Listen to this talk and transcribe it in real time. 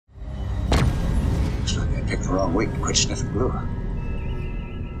Picked the wrong week and quit sniffing glue.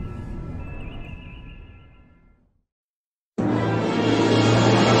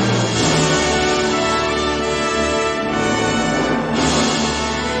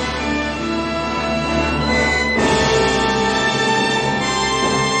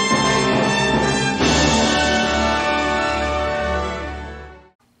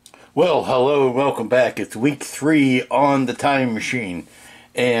 Well, hello and welcome back. It's week 3 on the time machine,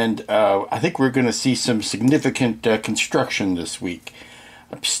 and I think we're going to see some significant construction this week.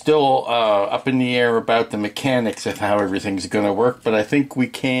 I'm still up in the air about the mechanics of how everything's going to work, but I think we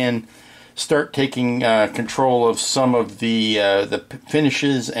can start taking control of some of the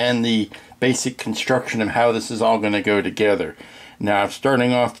finishes and the basic construction of how this is all going to go together. Now, I'm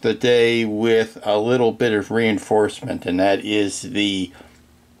starting off the day with a little bit of reinforcement, and that is the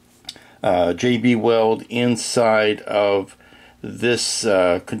JB weld inside of this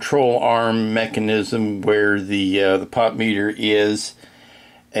control arm mechanism where the pot meter is,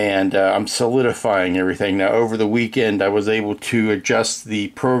 and I'm solidifying everything. Now, over the weekend I was able to adjust the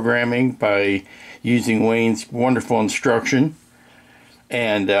programming by using Wayne's wonderful instruction,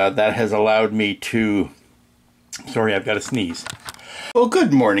 and that has allowed me to... Sorry, I've got to sneeze. Well,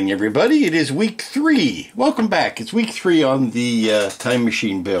 good morning, everybody. It is week 3. Welcome back. It's week 3 on the time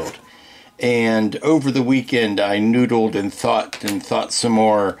machine build. And over the weekend, I noodled and thought some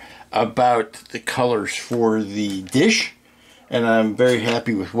more about the colors for the dish. And I'm very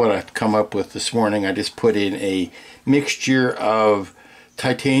happy with what I've come up with this morning. I just put in a mixture of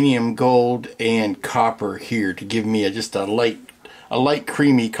titanium gold and copper here to give me just a light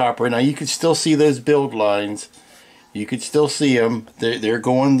creamy copper. Now you can still see those build lines. You can still see them. They're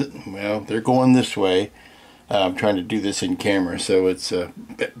going, well, they're going this way. I'm trying to do this in camera, so it's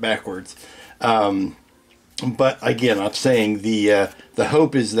backwards. But again, I'm saying the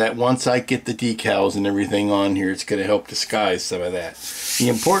hope is that once I get the decals and everything on here, it's going to help disguise some of that. The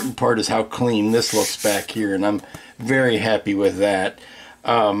important part is how clean this looks back here, and I'm very happy with that.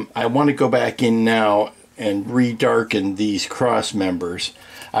 I want to go back in now and redarken these cross members.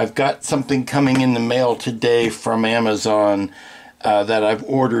 I've got something coming in the mail today from Amazon that I've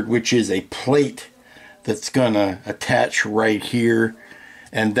ordered, which is a plate that's gonna attach right here,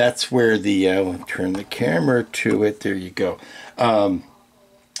 and that's where the I'll turn the camera to it. There you go.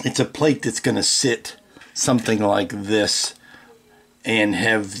 It's a plate that's gonna sit something like this and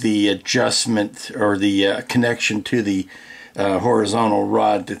have the adjustment or the connection to the horizontal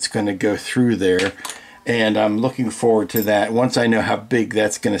rod that's gonna go through there, and I'm looking forward to that. Once I know how big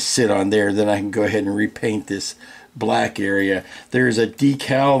that's gonna sit on there, then I can go ahead and repaint this black area. There's a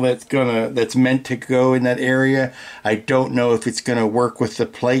decal that's meant to go in that area. I don't know if it's gonna work with the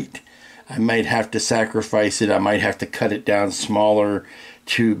plate. I might have to sacrifice it. I might have to cut it down smaller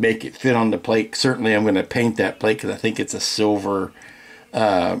to make it fit on the plate. Certainly I'm going to paint that plate because I think it's a silver.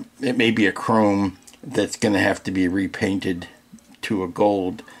 It may be a chrome that's going to have to be repainted to a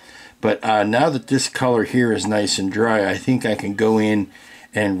gold. But now that this color here is nice and dry, I think I can go in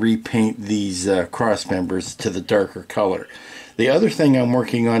and repaint these cross members to the darker color. The other thing I'm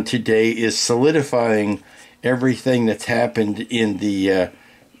working on today is solidifying everything that's happened in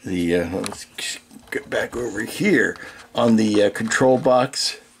let's get back over here on the control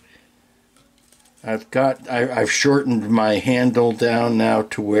box. I've shortened my handle down now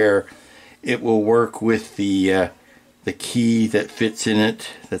to where it will work with the key that fits in it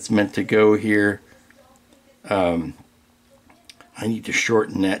that's meant to go here. I need to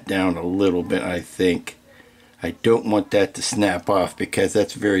shorten that down a little bit, I think. I don't want that to snap off because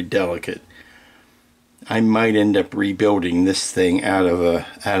that's very delicate. I might end up rebuilding this thing out of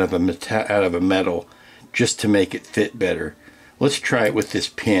a metal just to make it fit better. Let's try it with this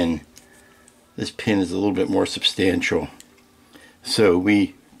pin. This pin is a little bit more substantial. So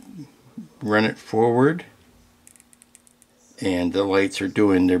we run it forward, and the lights are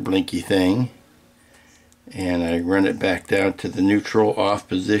doing their blinky thing. And I run it back down to the neutral off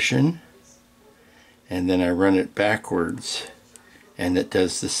position, and then I run it backwards, and it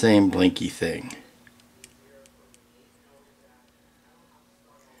does the same blinky thing.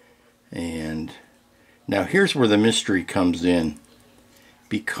 And now here's where the mystery comes in,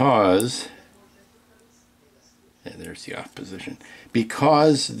 because there's the off position.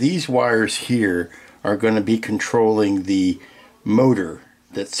 Because these wires here are going to be controlling the motor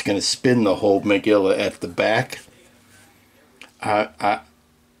that's going to spin the whole Megillah at the back. I'm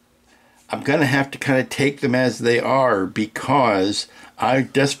going to have to kind of take them as they are, because I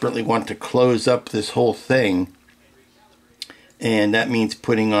desperately want to close up this whole thing, and that means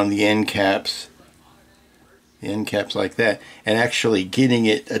putting on the end caps The end cap's like that, and actually getting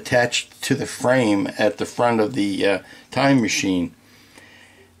it attached to the frame at the front of the time machine.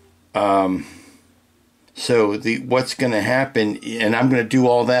 So what's going to happen, and I'm going to do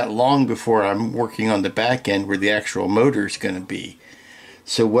all that long before I'm working on the back end where the actual motor is going to be.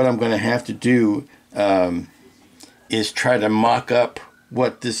 So what I'm going to have to do is try to mock up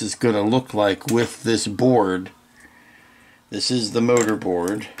what this is going to look like with this board. This is the motor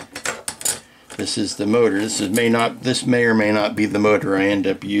board. This is the motor. This may or may not be the motor I end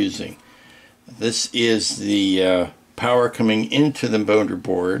up using. This is the power coming into the motor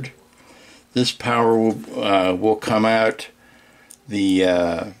board. This power will come out.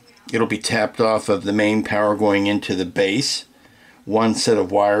 It'll be tapped off of the main power going into the base. One set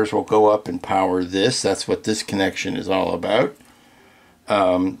of wires will go up and power this. That's what this connection is all about.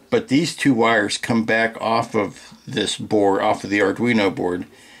 But these two wires come back off of this board, off of the Arduino board,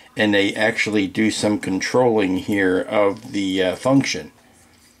 and they actually do some controlling here of the function.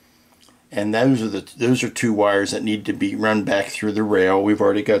 And those are two wires that need to be run back through the rail. We've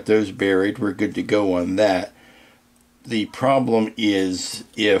already got those buried. We're good to go on that. The problem is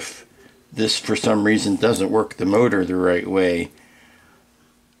if this for some reason doesn't work the motor the right way,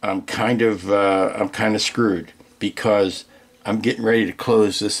 I'm kind of screwed, because I'm getting ready to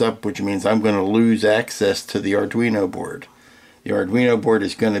close this up, which means I'm going to lose access to the Arduino board. The Arduino board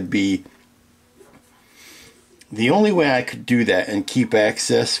is going to be... The only way I could do that and keep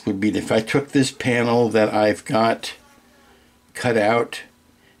access would be if I took this panel that I've got cut out,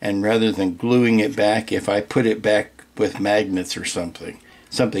 and rather than gluing it back, if I put it back with magnets or something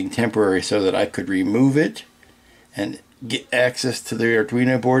temporary, so that I could remove it and get access to the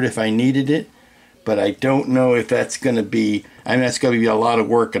Arduino board if I needed it. But I don't know if that's going to be... I mean, that's going to be a lot of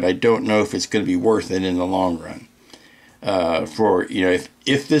work, and I don't know if it's going to be worth it in the long run. If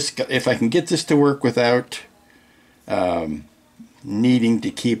I can get this to work without needing to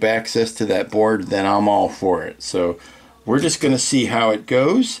keep access to that board, then I'm all for it. So we're just going to see how it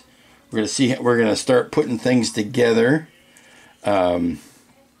goes. We're going to start putting things together. If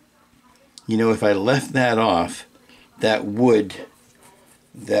I left that off, that would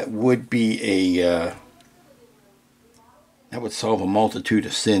be that would solve a multitude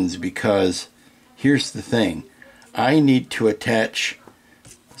of sins, because here's the thing. I need to attach...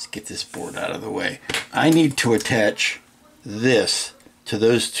 Let's get this board out of the way. I need to attach this to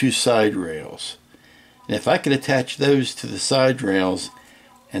those two side rails. And if I could attach those to the side rails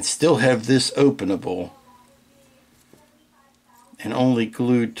and still have this openable and only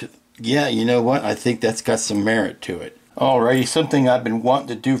glued to... Yeah, you know what? I think that's got some merit to it. Alrighty, something I've been wanting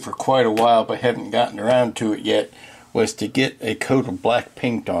to do for quite a while but haven't gotten around to it yet was to get a coat of black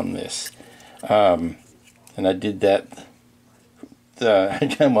paint on this. And I did that...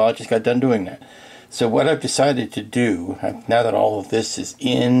 well, I just got done doing that. So what I've decided to do, now that all of this is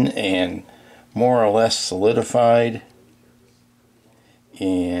in and more or less solidified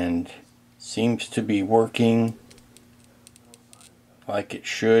and seems to be working like it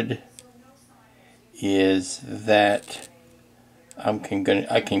should, is that I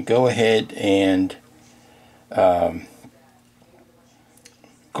can go ahead and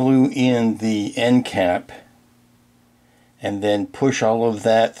glue in the end cap, and then push all of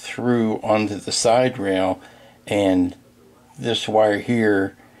that through onto the side rail, and this wire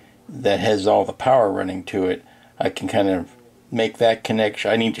here that has all the power running to it, I can kind of make that connection.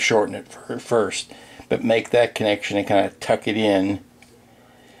 I need to shorten it first, but make that connection and kind of tuck it in.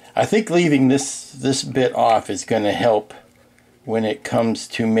 I think leaving this bit off is going to help when it comes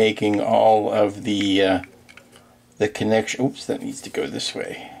to making all of the connection. Oops, that needs to go this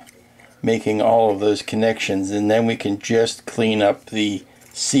way. Making all of those connections, and then we can just clean up the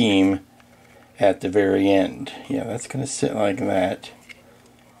seam at the very end. Yeah, that's going to sit like that.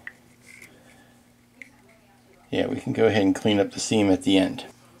 Yeah, we can go ahead and clean up the seam at the end.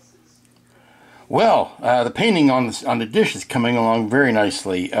 Well, the painting on the dish is coming along very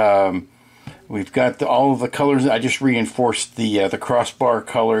nicely. We've got all of the colors. I just reinforced the crossbar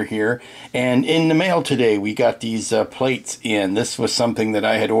color here. And in the mail today, we got these plates in. This was something that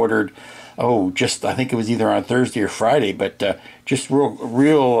I had ordered, I think it was either on Thursday or Friday, but just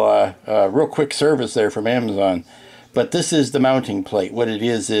real quick service there from Amazon. But this is the mounting plate. What it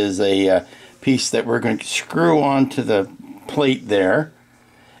is a piece that we're going to screw onto the plate there.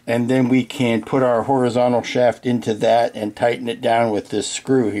 And then we can put our horizontal shaft into that and tighten it down with this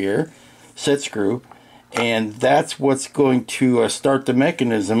screw here. Set screw, and that's what's going to start the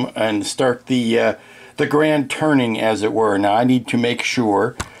mechanism and start the grand turning, as it were. Now I need to make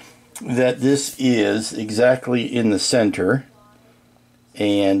sure that this is exactly in the center,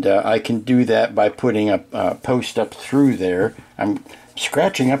 And I can do that by putting a post up through there. I'm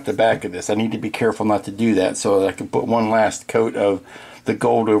scratching up the back of this. I need to be careful not to do that so that I can put one last coat of the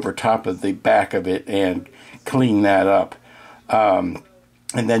gold over top of the back of it and clean that up. And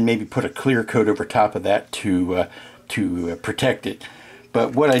then maybe put a clear coat over top of that to protect it.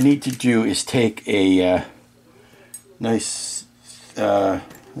 But what I need to do is take a nice,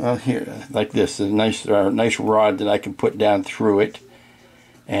 well here, like this, a nice rod that I can put down through it,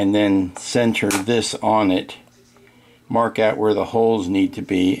 and then center this on it, mark out where the holes need to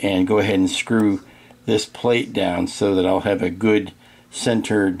be, and go ahead and screw this plate down so that I'll have a good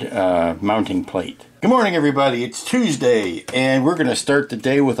centered mounting plate. Good morning, everybody. It's Tuesday, and we're going to start the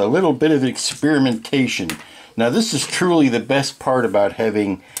day with a little bit of experimentation. Now, this is truly the best part about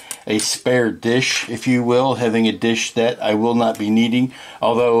having a spare dish, if you will, having a dish that I will not be needing,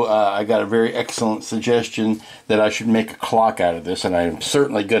 although I got a very excellent suggestion that I should make a clock out of this, and I'm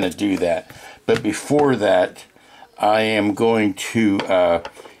certainly going to do that. But before that, I am going to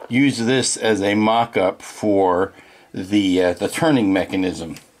use this as a mock-up for the turning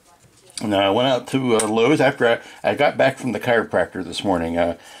mechanism. Now, I went out to Lowe's after I got back from the chiropractor this morning.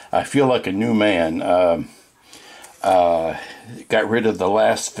 I feel like a new man. Got rid of the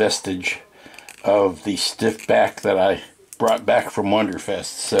last vestige of the stiff back that I brought back from Wonderfest,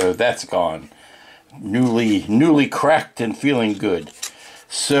 so that's gone. Newly cracked and feeling good.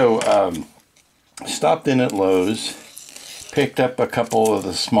 So stopped in at Lowe's, picked up a couple of the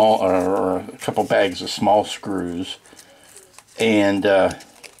a couple bags of small screws, and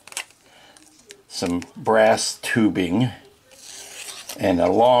some brass tubing, and a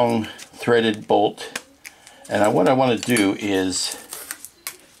long threaded bolt. And what I want to do is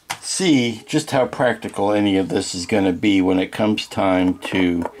see just how practical any of this is going to be when it comes time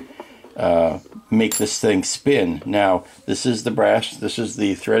to make this thing spin. Now, this is the brass, this is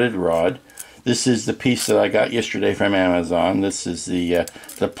the threaded rod, this is the piece that I got yesterday from Amazon, this is the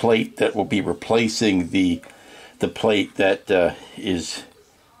plate that will be replacing the plate that is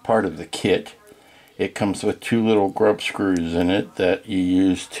part of the kit. It comes with two little grub screws in it that you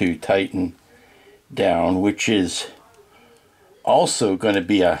use to tighten down, which is also going to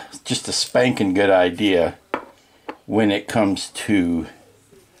be just a spanking good idea when it comes to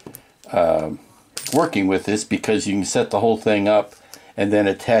working with this, because you can set the whole thing up and then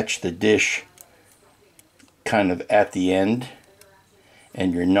attach the dish kind of at the end,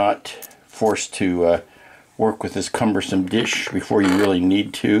 and you're not forced to work with this cumbersome dish before you really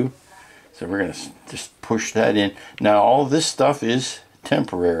need to. So we're going to just push that in. Now, all this stuff is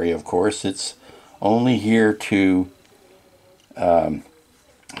temporary, of course. It's only here to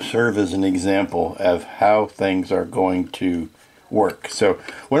serve as an example of how things are going to work. So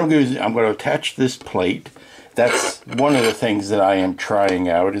what I'm going to do is I'm going to attach this plate. That's one of the things that I am trying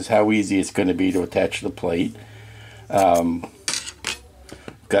out, is how easy it's going to be to attach the plate. Got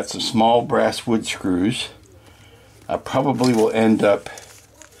some small brass wood screws. I probably will end up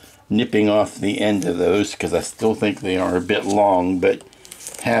nipping off the end of those because I still think they are a bit long, but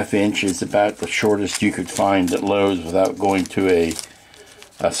 ½ inch is about the shortest you could find at Lowe's without going to a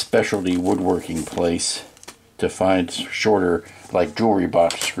specialty woodworking place to find shorter, like jewelry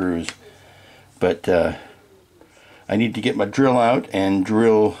box screws. But I need to get my drill out and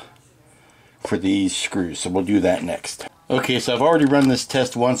drill for these screws, so we'll do that next. Okay, so I've already run this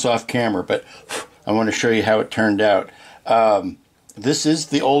test once off camera, but I want to show you how it turned out. This is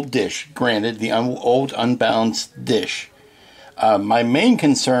the old dish, granted, the old unbalanced dish. My main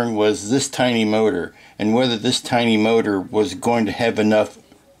concern was this tiny motor, and whether this tiny motor was going to have enough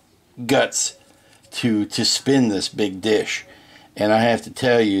guts to spin this big dish. And I have to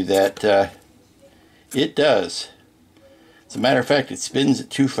tell you that it does. As a matter of fact, it spins it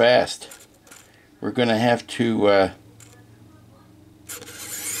too fast. We're going to have to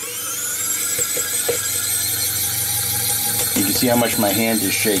you can see how much my hand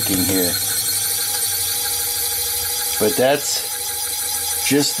is shaking here. But that's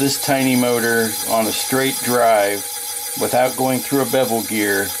just this tiny motor on a straight drive without going through a bevel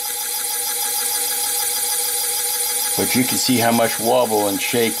gear. But you can see how much wobble and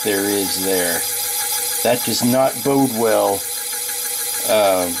shake there is there. That does not bode well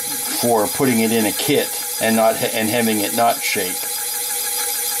for putting it in a kit and having it not shake.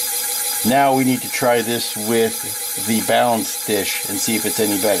 Now we need to try this with the balanced dish and see if it's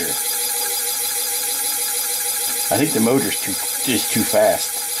any better. I think the motor's too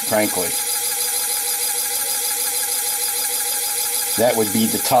fast, frankly. That would be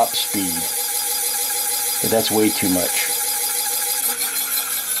the top speed, but that's way too much.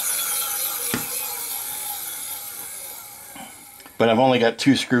 but I've only got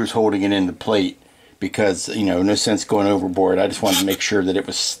 2 screws holding it into plate because, you know, no sense going overboard. I just wanted to make sure that it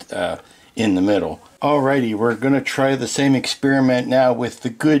was in the middle. Alrighty, we're going to try the same experiment now with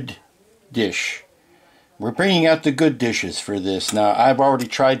the good dish. We're bringing out the good dishes for this. Now, I've already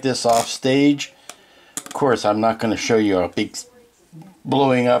tried this off stage. Of course, I'm not going to show you a big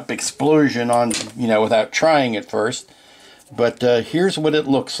blowing up explosion on, you know, without trying it first. But here's what it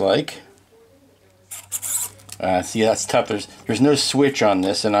looks like. See, that's tough. There's no switch on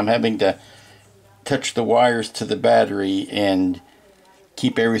this, and I'm having to touch the wires to the battery and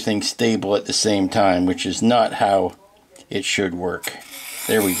keep everything stable at the same time, which is not how it should work.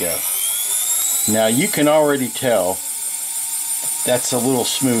 There we go. Now you can already tell that's a little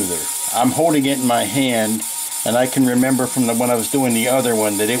smoother. I'm holding it in my hand, and I can remember from when I was doing the other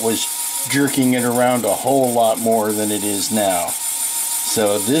one that it was jerking it around a whole lot more than it is now.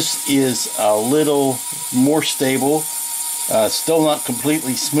 So this is a little more stable, still not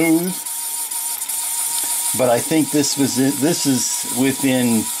completely smooth, but I think this is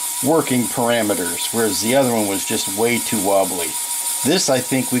within working parameters, whereas the other one was just way too wobbly. This I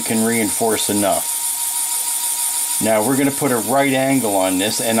think we can reinforce enough. Now we're going to put a right angle on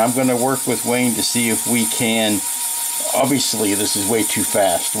this, and I'm going to work with Wayne to see if we can. Obviously this is way too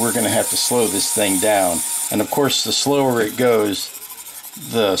fast. We're going to have to slow this thing down, and of course the slower it goes,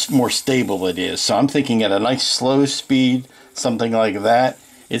 the more stable it is. So I'm thinking at a nice slow speed, something like that,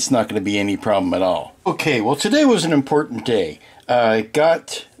 it's not going to be any problem at all. Okay, well today was an important day. I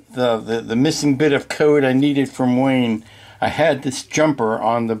got the missing bit of code I needed from Wayne. I had this jumper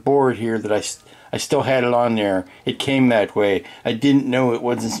on the board here that I still had it on there. It came that way. I didn't know it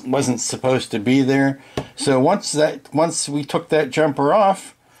wasn't supposed to be there. So once we took that jumper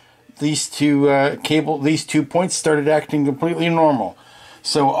off, these two points started acting completely normal.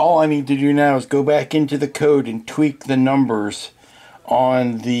 So all I need to do now is go back into the code and tweak the numbers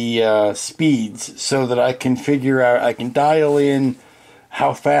on the speeds so that I can figure out, I can dial in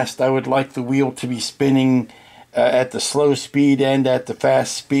how fast I would like the wheel to be spinning at the slow speed and at the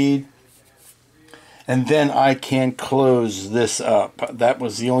fast speed. And then I can close this up. That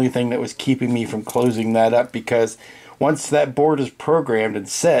was the only thing that was keeping me from closing that up, because once that board is programmed and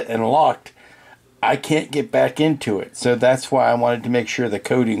set and locked, I can't get back into it. So that's why I wanted to make sure the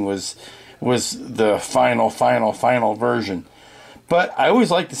coding was the final version. But I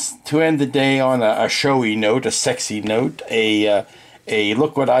always like to end the day on a showy note, a sexy note, a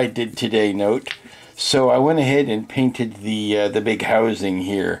look what I did today note. So I went ahead and painted the big housing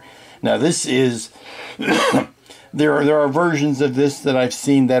here. Now this is there are versions of this that I've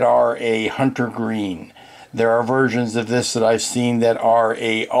seen that are a hunter green. There are versions of this that I've seen that are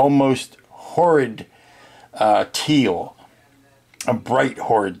a almost horrid teal, a bright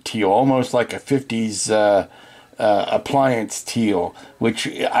horrid teal, almost like a 50s appliance teal, which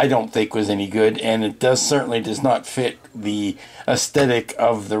I don't think was any good, and it certainly does not fit the aesthetic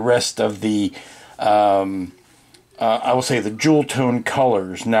of the rest of the I will say the jewel tone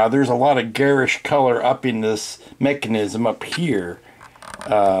colors. Now there's a lot of garish color up in this mechanism up here,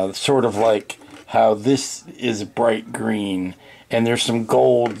 sort of like how this is bright green, and there's some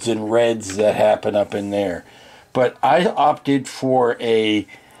golds and reds that happen up in there. But I opted for a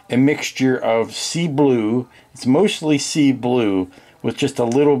mixture of sea blue. It's mostly sea blue with just a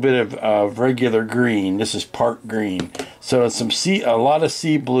little bit of regular green. This is part green. So it's a lot of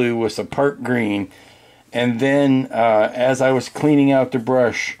sea blue with some part green. And then as I was cleaning out the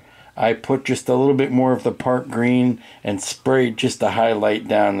brush, I put just a little bit more of the part green and sprayed just a highlight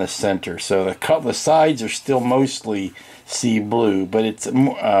down the center. So the sides are still mostly sea blue, but it's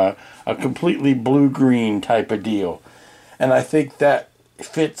a completely blue-green type of deal. And I think that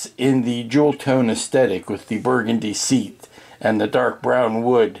fits in the jewel tone aesthetic with the burgundy seat and the dark brown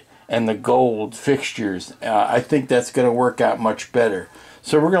wood and the gold fixtures. I think that's going to work out much better.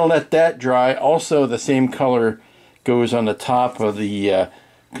 So we're going to let that dry. Also, the same color goes on the top of the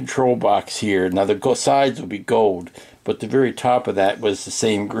control box here. Now the sides will be gold, but the very top of that was the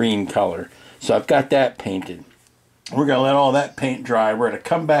same green color. So I've got that painted. We're going to let all that paint dry. We're going to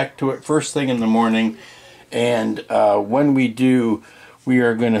come back to it first thing in the morning, and when we do, we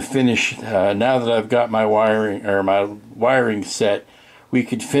are going to finish, now that I've got my wiring set, we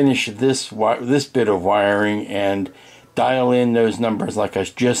could finish this bit of wiring and dial in those numbers like I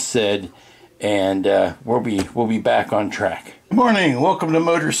just said, and we'll be back on track. Good morning, welcome to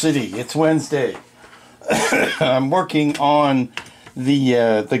Motor City. It's Wednesday. I'm working on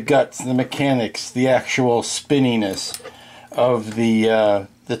the guts, the mechanics, the actual spinniness of the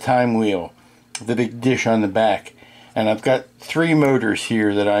time wheel, the big dish on the back. And I've got 3 motors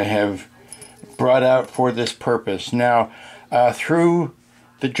here that I have brought out for this purpose. Now, Through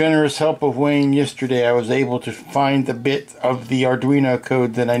the generous help of Wayne yesterday, I was able to find the bit of the Arduino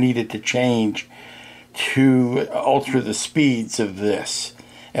code that I needed to change to alter the speeds of this.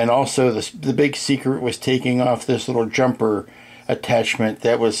 And also the big secret was taking off this little jumper attachment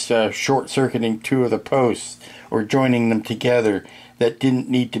that was short-circuiting two of the posts or joining them together that didn't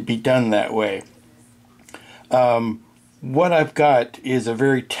need to be done that way. What I've got is a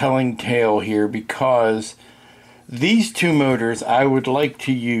very telling tale here, because these two motors, I would like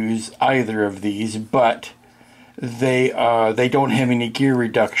to use either of these, but they don't have any gear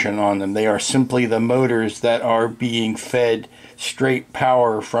reduction on them. They are simply the motors that are being fed straight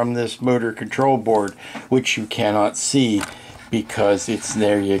power from this motor control board, which you cannot see because it's,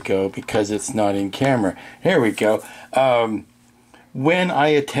 there you go, because it's not in camera. Here we go. When I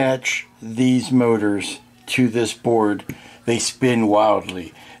attach these motors to this board, they spin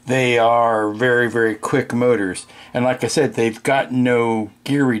wildly. They are very, very quick motors. And like I said, they've got no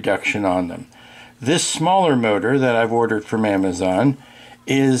gear reduction on them. This smaller motor that I've ordered from Amazon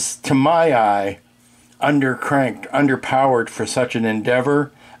is, to my eye, undercranked, underpowered for such an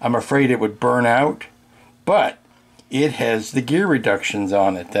endeavor. I'm afraid it would burn out, but it has the gear reductions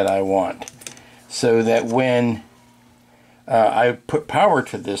on it that I want, so that when I put power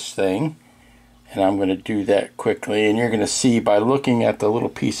to this thing, and I'm going to do that quickly, and you're going to see by looking at the little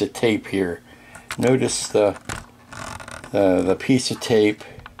piece of tape here. Notice the piece of tape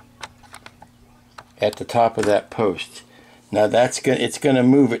at the top of that post. Now it's going to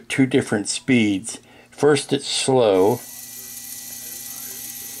move at two different speeds. First it's slow,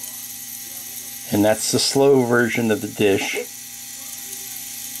 and that's the slow version of the dish.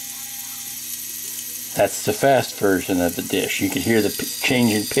 That's the fast version of the dish. You can hear the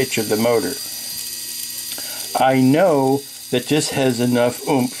change in pitch of the motor. I know that this has enough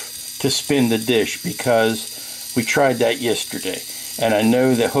oomph to spin the dish because we tried that yesterday. And I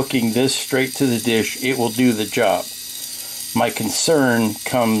know that hooking this straight to the dish, it will do the job. My concern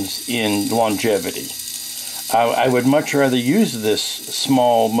comes in longevity. I would much rather use this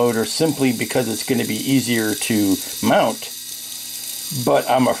small motor simply because it's going to be easier to mount, but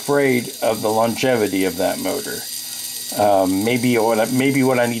I'm afraid of the longevity of that motor. Maybe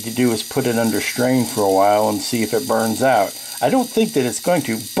what I need to do is put it under strain for a while and see if it burns out. I don't think that it's going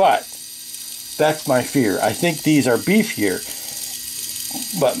to, but that's my fear. I think these are beefier,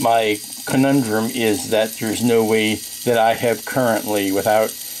 but my conundrum is that there's no way that I have currently,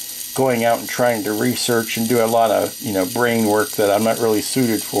 without going out and trying to research and do a lot of brain work that I'm not really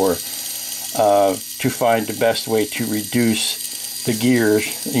suited for, to find the best way to reduce the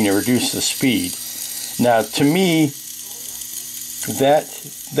gears, reduce the speed. Now, to me,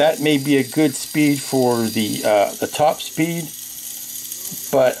 that may be a good speed for the top speed,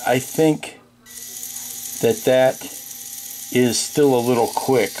 but I think that is still a little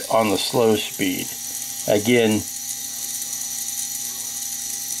quick on the slow speed. Again,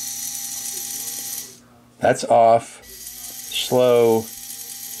 that's off, slow,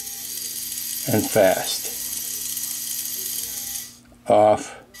 and fast.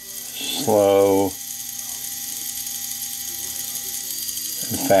 Off, slow,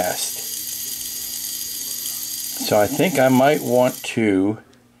 and fast. So I think I might want to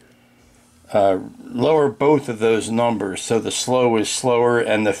lower both of those numbers so the slow is slower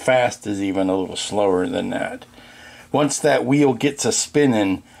and the fast is even a little slower than that. Once that wheel gets a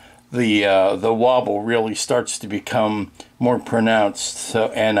spinning, the wobble really starts to become more pronounced. So,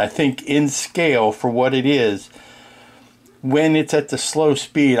 and I think in scale for what it is, when it's at the slow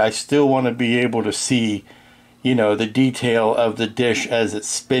speed, I still want to be able to see, the detail of the dish as it's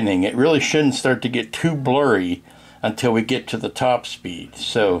spinning. It really shouldn't start to get too blurry until we get to the top speed.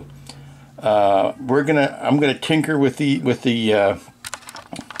 So I'm gonna tinker with the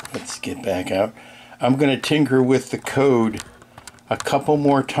let's get back out. I'm gonna tinker with the code a couple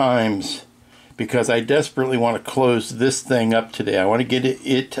more times because I desperately want to close this thing up today. I want to get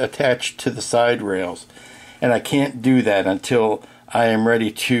it attached to the side rails, and I can't do that until I am ready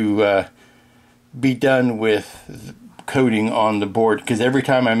to be done with coding on the board, because every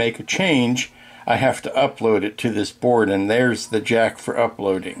time I make a change I have to upload it to this board, and there's the jack for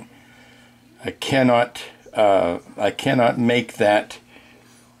uploading. I cannot make that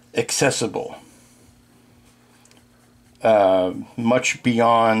accessible much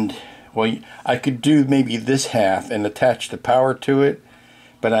beyond, well, I could do maybe this half and attach the power to it,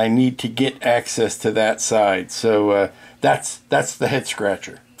 but I need to get access to that side. So that's the head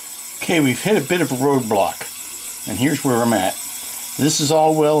scratcher. Okay, we've hit a bit of a roadblock, and here's where I'm at. This is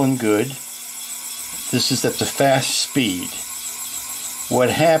all well and good. This is at the fast speed. What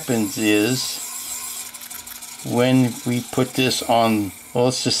happens is when we put this on, well,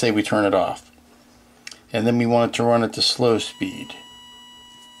 let's just say we turn it off. And then we want it to run at the slow speed.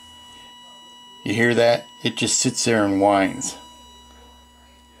 You hear that? It just sits there and whines.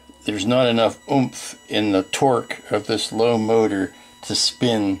 There's not enough oomph in the torque of this low motor to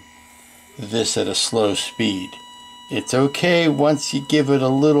spin this at a slow speed. It's okay once you give it a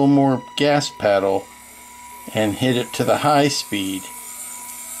little more gas pedal and hit it to the high speed.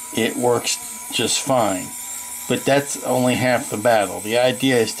 It works just fine. But that's only half the battle. The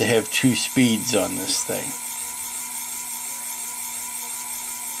idea is to have 2 speeds on this thing.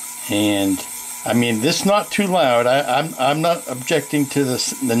 And I mean, this is not too loud. I'm not objecting to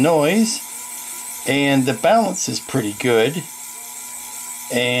the noise, and the balance is pretty good,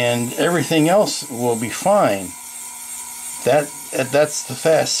 and everything else will be fine. That's the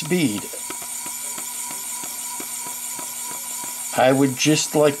fast speed. I would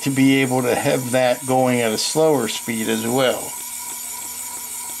just like to be able to have that going at a slower speed as well.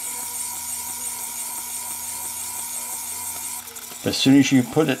 As soon as you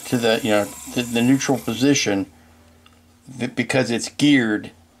put it to the neutral position, because it's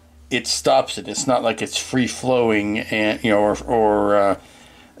geared, it stops it. It's not like it's free flowing, and or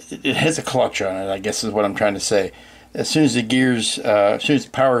it has a clutch on it, I guess is what I'm trying to say. As soon as as soon as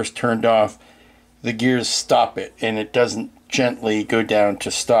power is turned off, the gears stop it, and it doesn't gently go down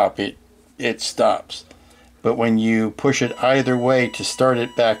to stop it. It stops. But when you push it either way to start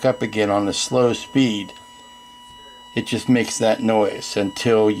it back up again on a slow speed, it just makes that noise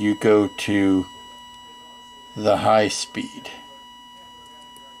until you go to the high speed.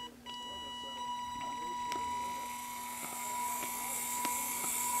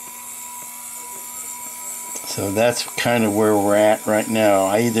 So that's kind of where we're at right now.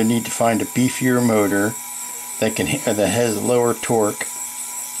 I either need to find a beefier motor that has lower torque,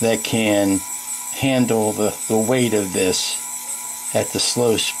 that can handle the weight of this at the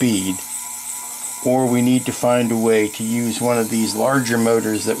slow speed, or we need to find a way to use one of these larger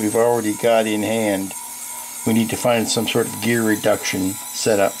motors that we've already got in hand. We need to find some sort of gear reduction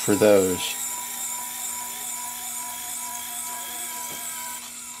setup for those.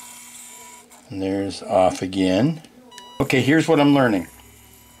 And there's off again. Okay, here's what I'm learning.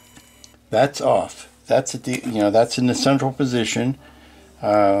 That's off. That's at the that's in the central position.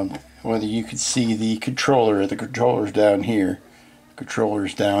 Whether you could see the controller's down here. The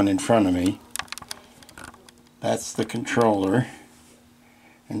controller's down in front of me. That's the controller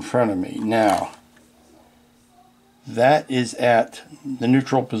in front of me. Now, that is at the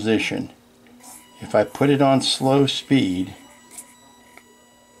neutral position. If I put it on slow speed,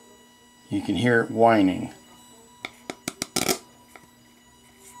 you can hear it whining.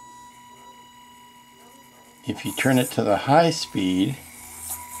 If you turn it to the high speed,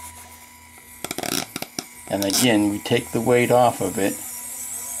 and again we take the weight off of it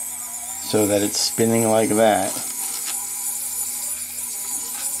so that it's spinning like that,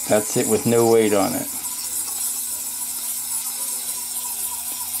 that's it with no weight on it.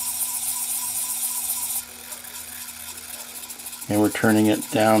 And we're turning it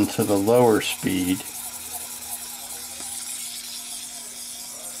down to the lower speed.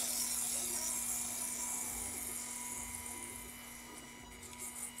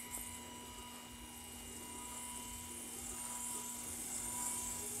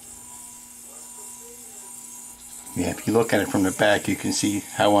 Yeah, if you look at it from the back, you can see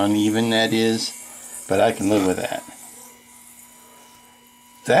how uneven that is, but I can live with that.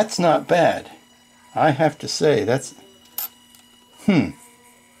 That's not bad. I have to say, that's...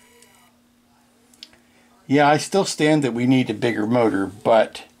 Yeah, I still stand that we need a bigger motor,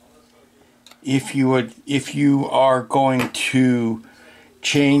 but if you are going to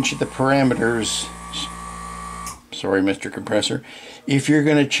change the parameters, sorry, Mr. Compressor, if you're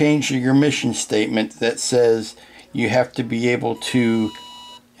going to change your mission statement that says you have to be able to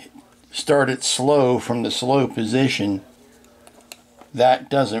start it slow from the slow position, that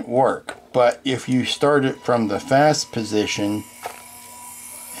doesn't work. But if you start it from the fast position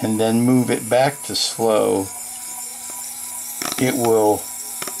and then move it back to slow, it will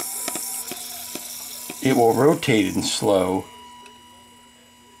rotate in slow.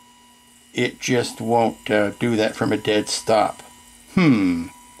 It just won't do that from a dead stop.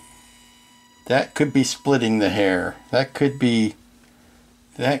 That could be splitting the hair. That could be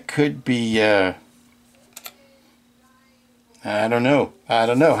I don't know.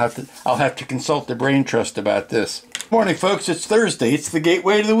 I'll have to consult the brain trust about this. Morning, folks. It's Thursday. It's the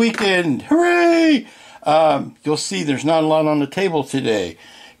gateway to the weekend. Hooray! You'll see there's not a lot on the table today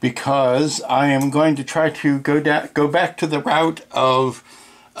because I am going to try to go back to the route of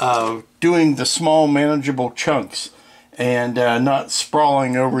doing the small manageable chunks and not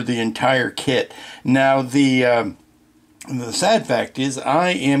sprawling over the entire kit. Now the sad fact is I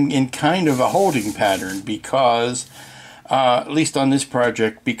am in kind of a holding pattern because, at least on this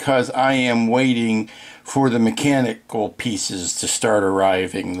project, because I am waiting for the mechanical pieces to start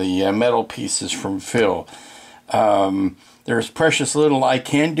arriving, the metal pieces from Phil. There's precious little I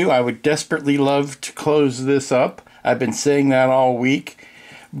can do. I would desperately love to close this up. I've been saying that all week,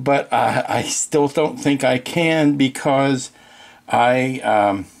 but I still don't think I can because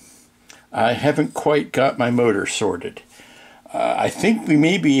I haven't quite got my motor sorted. I think we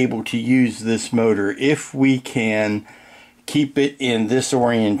may be able to use this motor if we can keep it in this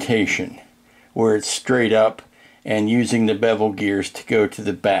orientation, where it's straight up and using the bevel gears to go to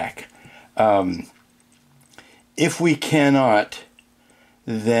the back. If we cannot,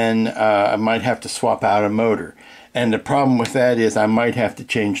 then I might have to swap out a motor. And the problem with that is I might have to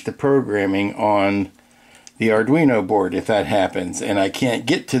change the programming on the Arduino board if that happens. And I can't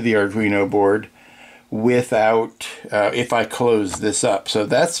get to the Arduino board without, if I close this up. So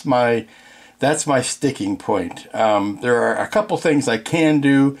that's my sticking point. There are a couple things I can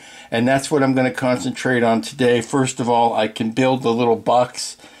do, and that's what I'm going to concentrate on today. First of all, I can build the little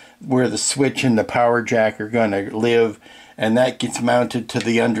box where the switch and the power jack are going to live, and that gets mounted to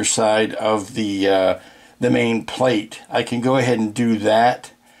the underside of the main plate. I can go ahead and do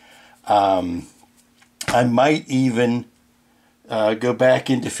that. I might even go back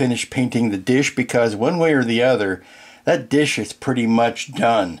in to finish painting the dish, because one way or the other, that dish is pretty much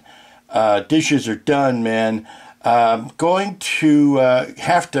done. Dishes are done, man. Going to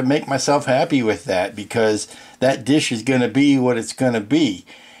have to make myself happy with that, because that dish is going to be what it's going to be.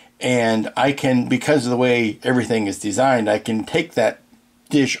 And I can, because of the way everything is designed, I can take that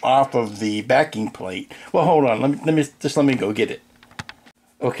dish off of the backing plate. Well, hold on. Let me go get it.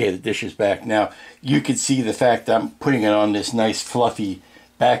 Okay, the dish is back. Now, you can see the fact that I'm putting it on this nice fluffy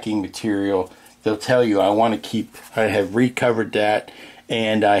backing material. They'll tell you I have recovered that,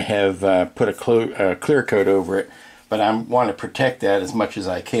 and I have put a clear coat over it, but I want to protect that as much as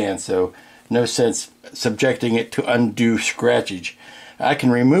I can, so no sense subjecting it to undue scratchage. I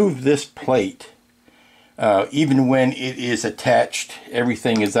can remove this plate, even when it is attached,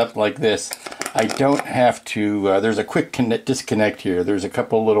 everything is up like this. I don't have to, there's a quick disconnect here. There's a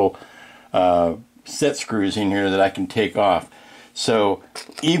couple little set screws in here that I can take off. So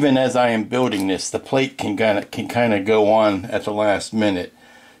even as I am building this, the plate can kind of go on at the last minute.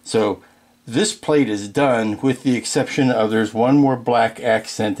 So this plate is done, with the exception of there's one more black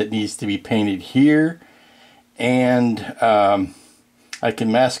accent that needs to be painted here, and I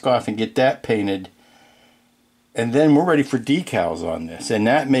can mask off and get that painted, and then we're ready for decals on this. And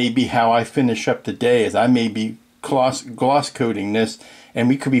that may be how I finish up the day, as I may be gloss coating this, and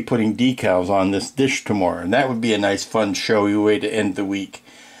we could be putting decals on this dish tomorrow, and that would be a nice fun showy way to end the week,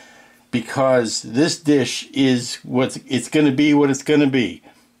 because this dish is it's going to be what it's going to be.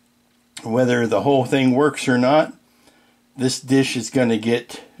 Whether the whole thing works or not, this dish is going to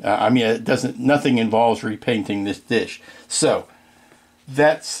get, nothing involves repainting this dish. So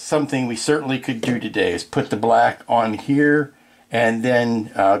that's something we certainly could do today, is put the black on here and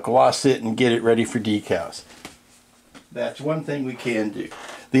then gloss it and get it ready for decals. That's one thing we can do.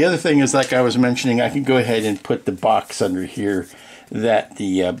 The other thing is, like I was mentioning, I can go ahead and put the box under here that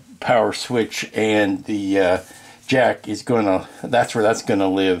the power switch and the jack is that's where that's gonna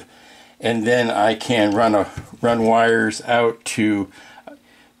live. And then I can run wires out to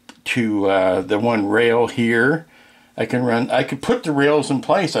the one rail here. I could put the rails in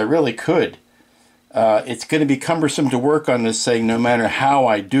place. I really could. It's going to be cumbersome to work on this thing no matter how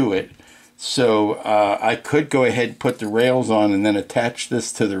I do it. So I could go ahead and put the rails on and then attach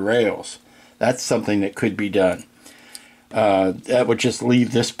this to the rails. That's something that could be done. That would just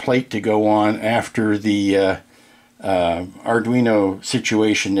leave this plate to go on after the Arduino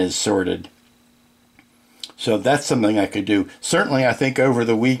situation is sorted. So that's something I could do. Certainly, I think over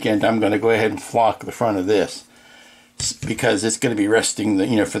the weekend I'm going to go ahead and flock the front of this, because it's going to be resting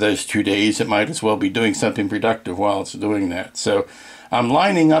for those 2 days. It might as well be doing something productive while it's doing that. So I'm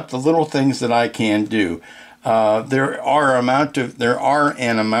lining up the little things that I can do. There are an amount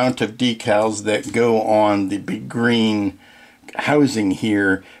of decals that go on the big green housing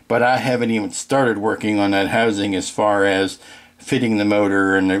here, but I haven't even started working on that housing as far as fitting the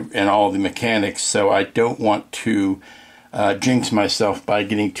motor and all the mechanics, so I don't want to jinx myself by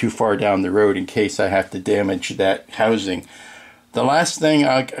getting too far down the road in case I have to damage that housing. The last thing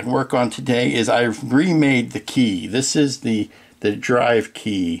I can work on today is I've remade the key. This is the drive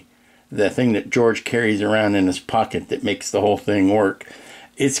key, the thing that George carries around in his pocket that makes the whole thing work.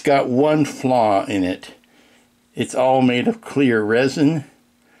 it's got one flaw in it. It's all made of clear resin.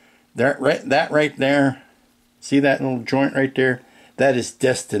 That right there, see that little joint right there? That is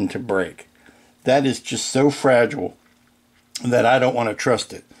destined to break. That is just so fragile that I don't want to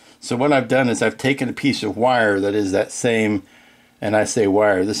trust it. So what I've done is I've taken a piece of wire that is that same, and I say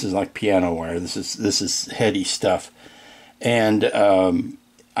wire, this is like piano wire. This is heady stuff. And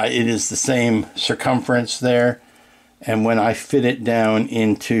it is the same circumference there. And when I fit it down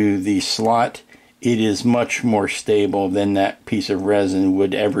into the slot, it is much more stable than that piece of resin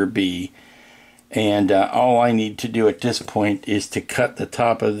would ever be. And all I need to do at this point is to cut the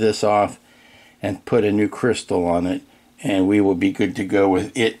top of this off and put a new crystal on it, and we will be good to go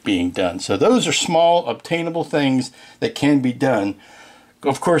with it being done. So those are small, obtainable things that can be done.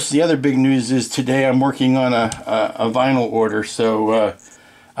 Of course, the other big news is today I'm working on a vinyl order, so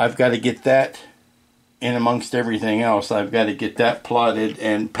I've got to get that in amongst everything else. I've got to get that plotted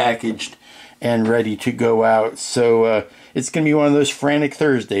and packaged and ready to go out. So it's going to be one of those frantic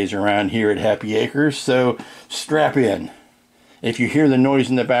Thursdays around here at Happy Acres, so strap in. If you hear the noise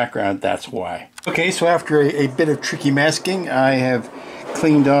in the background, that's why. Okay, so after a bit of tricky masking, I have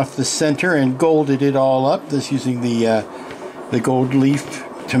cleaned off the center and golded it all up, this using the gold leaf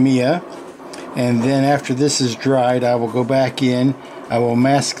Tamiya. And then after this is dried, I will go back in, I will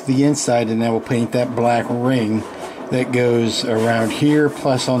mask the inside, and then we'll paint that black ring that goes around here,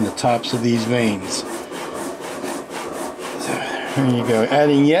 plus on the tops of these veins. So there you go,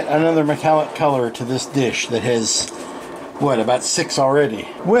 adding yet another metallic color to this dish that has, what, about 6 already.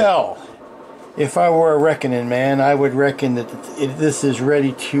 Well, if I were a reckoning man, I would reckon that this is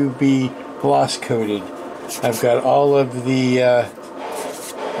ready to be gloss coated. I've got all of the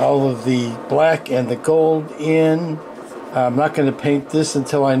black and the gold in. I'm not going to paint this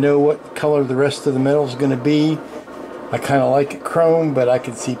until I know what color the rest of the metal is going to be. I kind of like it chrome, but I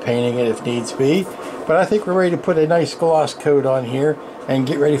can see painting it if needs be. But I think we're ready to put a nice gloss coat on here and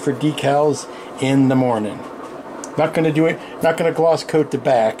get ready for decals in the morning. Not going to do it, not going to gloss coat the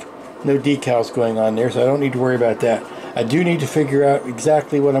back. No decals going on there, so I don't need to worry about that. I do need to figure out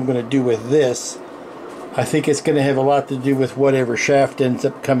exactly what I'm going to do with this. I think it's going to have a lot to do with whatever shaft ends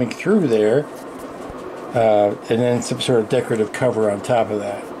up coming through there. And then some sort of decorative cover on top of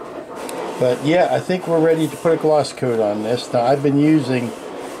that. But yeah, I think we're ready to put a gloss coat on this. Now I've been using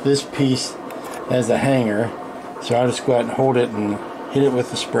this piece as a hanger, so I'll just go out and hold it and hit it with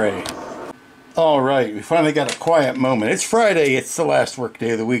the spray. Alright, we finally got a quiet moment. It's Friday, it's the last work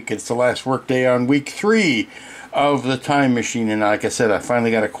day of the week. It's the last work day on week 3 of the time machine, and like I said, I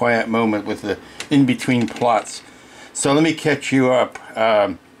finally got a quiet moment with the in-between plots. So let me catch you up.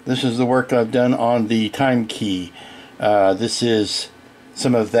 This is the work I've done on the time key. This is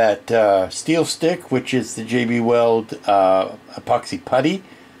some of that steel stick, which is the JB Weld epoxy putty.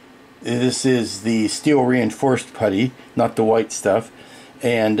 This is the steel reinforced putty, not the white stuff.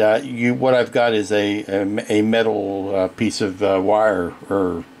 And what I've got is a metal piece of wire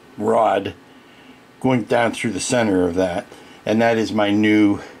or rod going down through the center of that. And that is my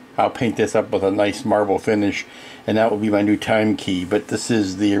new, I'll paint this up with a nice marble finish, and that will be my new time key. But this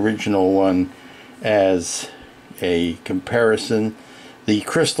is the original one as a comparison. The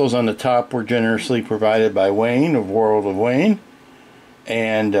crystals on the top were generously provided by Wayne of World of Wayne.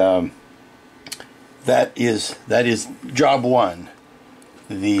 And that is job 1.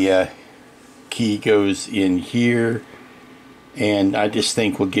 The key goes in here, and I just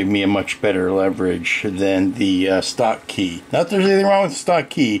think will give me a much better leverage than the stock key. Not that there's anything wrong with the stock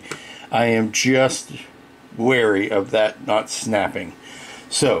key, I am just wary of that not snapping.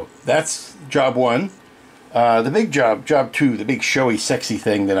 So that's job 1. The big job 2, the big showy sexy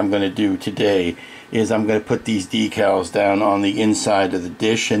thing that I'm going to do today is I'm going to put these decals down on the inside of the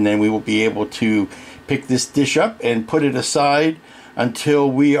dish, and then we will be able to pick this dish up and put it aside until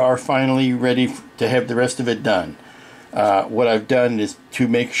we are finally ready to have the rest of it done. What I've done is to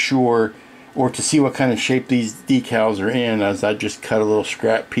make sure, or to see what kind of shape these decals are in, as I just cut a little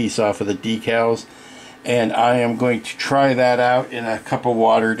scrap piece off of the decals, and I am going to try that out in a cup of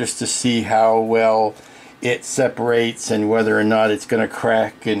water just to see how well it separates and whether or not it's going to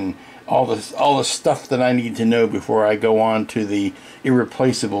crack, and all the stuff that I need to know before I go on to the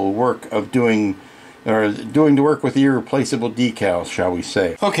irreplaceable work of doing the work with the irreplaceable decals, shall we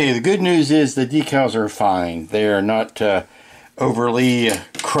say. Okay, the good news is the decals are fine. They are not overly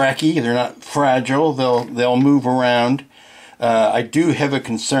cracky. They're not fragile. They'll move around. I do have a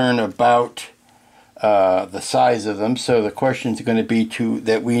concern about the size of them, so the question is going to be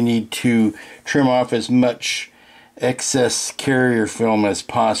that we need to trim off as much excess carrier film as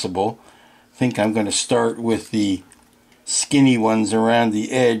possible. I think I'm going to start with the skinny ones around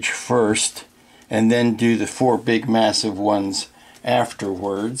the edge first, and then do the 4 big massive ones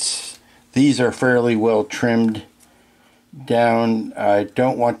afterwards. These are fairly well trimmed down. I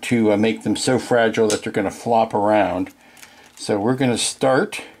don't want to make them so fragile that they're going to flop around. So we're going to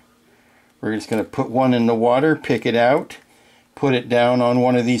start. We're just going to put one in the water, pick it out, put it down on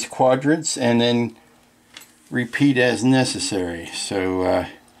one of these quadrants, and then repeat as necessary. So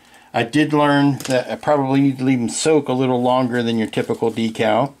I did learn that I probably need to leave them soak a little longer than your typical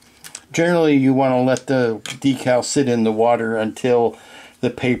decal. Generally, you want to let the decal sit in the water until the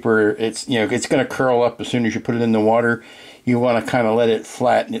paper, it's going to curl up as soon as you put it in the water. You want to kind of let it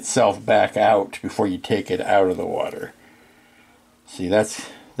flatten itself back out before you take it out of the water. See, that's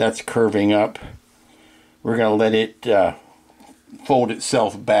curving up. We're going to let it fold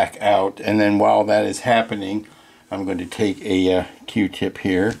itself back out, and then while that is happening, I'm going to take a Q-tip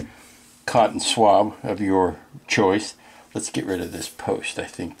here, cotton swab of your choice. Let's get rid of this post. I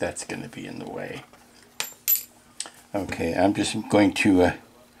think that's going to be in the way. Okay, I'm just going to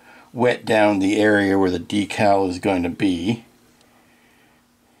wet down the area where the decal is going to be.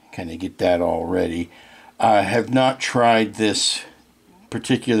 Kind of get that all ready. I have not tried this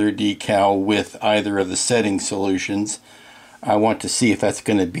particular decal with either of the setting solutions. I want to see if that's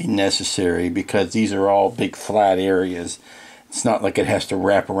going to be necessary, because these are all big flat areas. It's not like it has to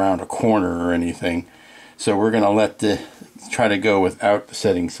wrap around a corner or anything. So we're going to try to go without the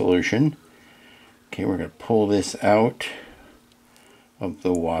setting solution. Okay, we're going to pull this out of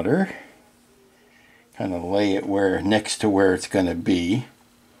the water. Kind of lay it next to where it's going to be.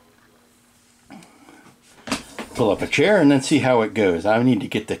 Pull up a chair and then see how it goes. I need to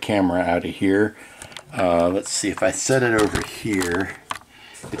get the camera out of here. Let's see, if I set it over here,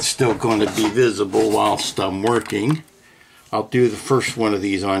 it's still going to be visible whilst I'm working. I'll do the first one of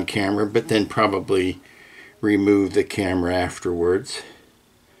these on camera, but then probably remove the camera afterwards.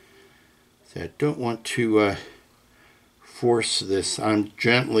 So I don't want to force this. I'm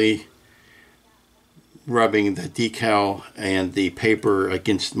gently rubbing the decal and the paper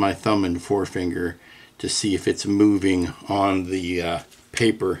against my thumb and forefinger to see if it's moving on the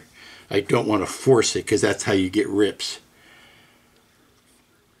paper. I don't want to force it, because that's how you get rips.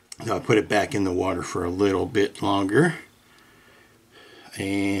 So I'll put it back in the water for a little bit longer.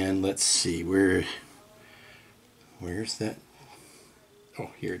 And let's see, where's that?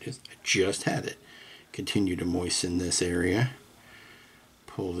 Oh, here it is. I just had it. Continue to moisten this area.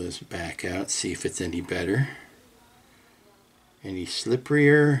 Pull this back out, see if it's any better. Any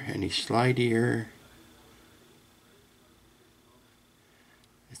slipperier, any slidier.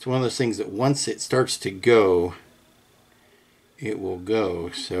 It's one of those things that once it starts to go, it will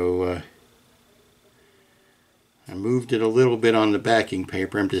go. So I moved it a little bit on the backing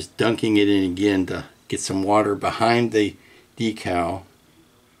paper. I'm just dunking it in again to get some water behind the decal.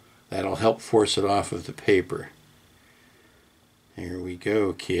 That'll help force it off of the paper. Here we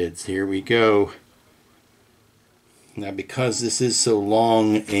go, kids. Here we go. Now, because this is so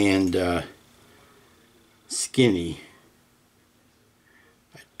long and skinny,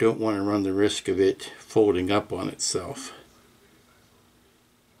 I don't want to run the risk of it folding up on itself.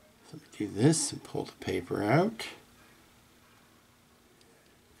 So let me do this and pull the paper out.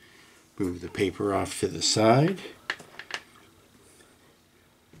 Move the paper off to the side.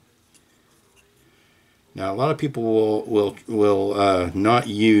 Now, a lot of people will not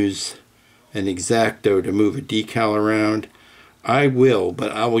use an X-Acto to move a decal around. I will,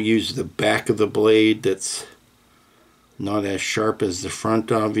 but I will use the back of the blade that's not as sharp as the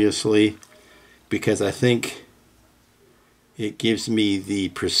front, obviously, because I think it gives me the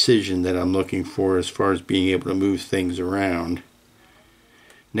precision that I'm looking for as far as being able to move things around.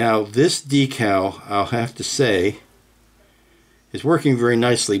 Now, this decal, I'll have to say, is working very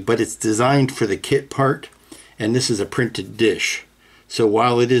nicely, but it's designed for the kit part, and this is a printed dish. So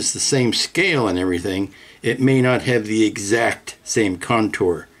while it is the same scale and everything, it may not have the exact same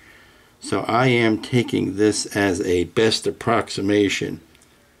contour. So I am taking this as a best approximation.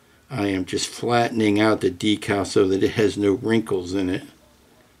 I am just flattening out the decal so that it has no wrinkles in it,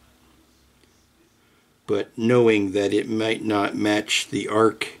 but knowing that it might not match the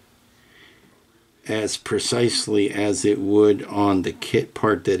arc as precisely as it would on the kit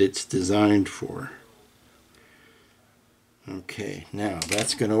part that it's designed for. Okay, now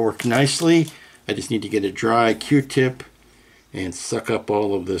that's going to work nicely. I just need to get a dry Q-tip and suck up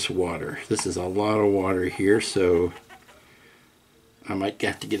all of this water. This is a lot of water here, so I might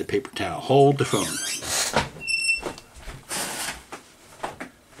have to get a paper towel. Hold the phone.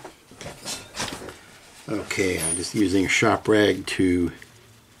 Okay, I'm just using a shop rag to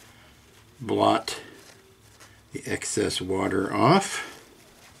blot the excess water off.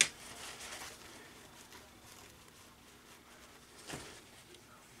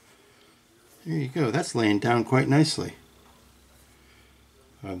 There you go. That's laying down quite nicely.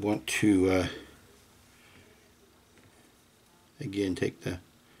 I want to again take the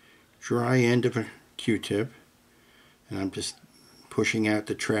dry end of a Q-tip, and I'm just pushing out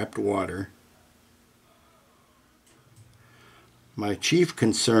the trapped water. My chief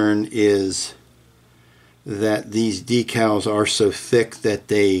concern is that these decals are so thick that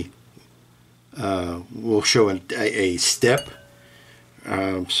they will show a step.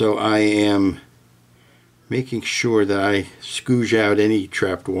 So I am making sure that I scooge out any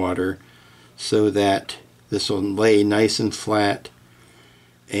trapped water so that this will lay nice and flat,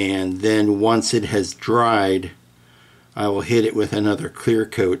 and then once it has dried I will hit it with another clear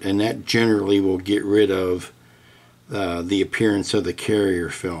coat, and that generally will get rid of the appearance of the carrier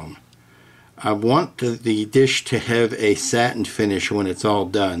film. I want the dish to have a satin finish when it's all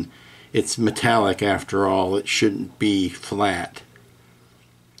done. It's metallic after all, it shouldn't be flat.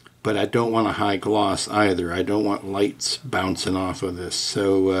 But I don't want a high gloss either. I don't want lights bouncing off of this.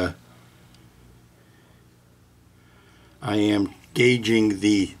 So I am gauging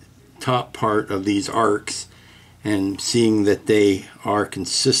the top part of these arcs and seeing that they are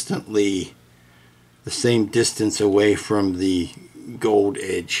consistently the same distance away from the gold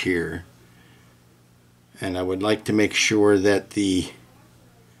edge here. And I would like to make sure that the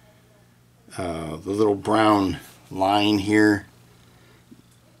little brown line here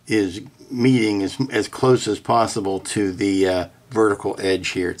is meeting as close as possible to the vertical edge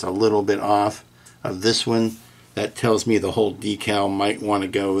here. It's a little bit off of this one. That tells me the whole decal might want to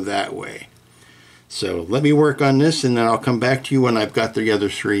go that way. So let me work on this, and then I'll come back to you when I've got the other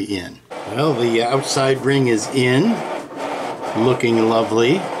three in. Well, the outside ring is in, looking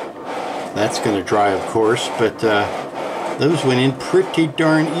lovely. That's going to dry, of course, but those went in pretty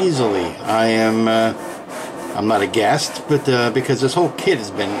darn easily. I'm not aghast, but because this whole kit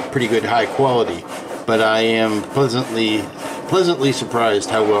has been pretty good, high quality, but I am pleasantly surprised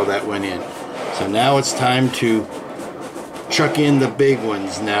how well that went in. So now it's time to chuck in the big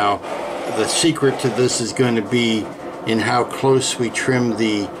ones. Now, the secret to this is going to be in how close we trim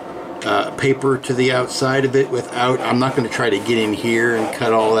the paper to the outside of it without, I'm not going to try to get in here and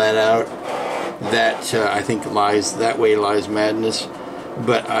cut all that out. That I think that way lies madness.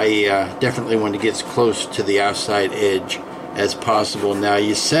 But I definitely want to get as close to the outside edge as possible. Now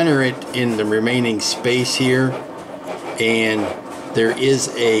you center it in the remaining space here, and there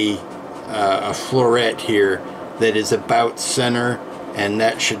is a floret here that is about center, and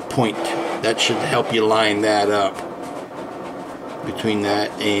that should help you line that up between that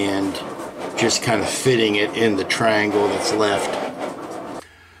and just kind of fitting it in the triangle that's left.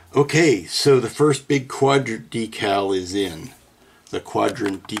 Okay, so the first big quadrant decal is in. The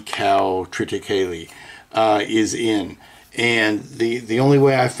quadrant decal triticale is in, and the only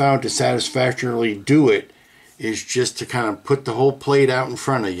way I found to satisfactorily do it is just to kind of put the whole plate out in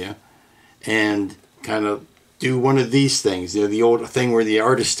front of you and kind of do one of these things. You know, the old thing where the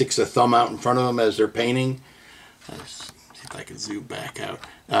artist sticks a thumb out in front of them as they're painting. Let's see if I can zoom back out.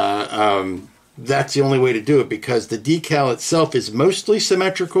 That's the only way to do it, because the decal itself is mostly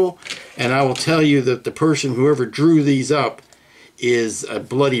symmetrical, and I will tell you that the person, whoever drew these up, is a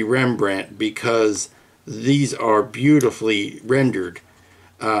bloody Rembrandt, because these are beautifully rendered.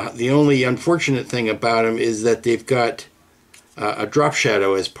 The only unfortunate thing about them is that they've got a drop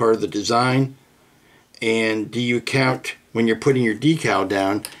shadow as part of the design. And do you count, when you're putting your decal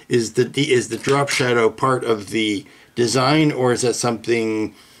down, is the drop shadow part of the design, or is that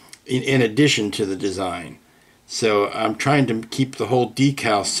something in addition to the design? So I'm trying to keep the whole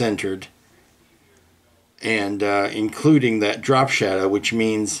decal centered, and including that drop shadow, which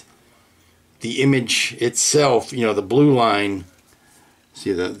means the image itself, you know, the blue line, see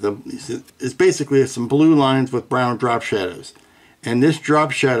it's basically some blue lines with brown drop shadows, and this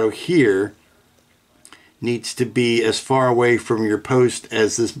drop shadow here needs to be as far away from your post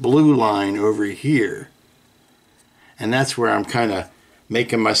as this blue line over here. And that's where I'm kind of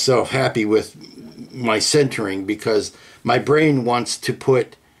making myself happy with my centering, because my brain wants to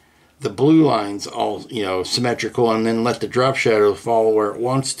put the blue lines all, you know, symmetrical, and then let the drop shadow fall where it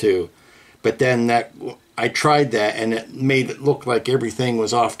wants to. But then I tried that, and it made it look like everything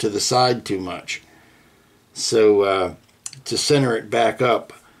was off to the side too much. So to center it back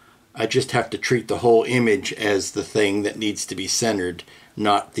up, I just have to treat the whole image as the thing that needs to be centered,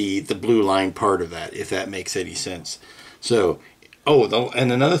 not the blue line part of that, if that makes any sense. So,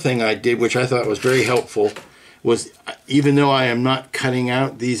 and another thing I did, which I thought was very helpful, was even though I am not cutting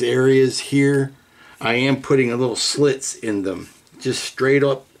out these areas here, I am putting a little slits in them. Just straight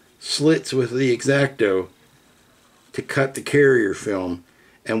up slits with the X-Acto to cut the carrier film.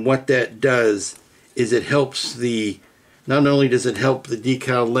 And what that does is it helps not only does it help the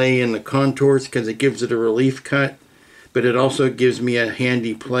decal lay in the contours because it gives it a relief cut, but it also gives me a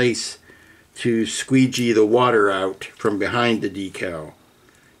handy place to squeegee the water out from behind the decal.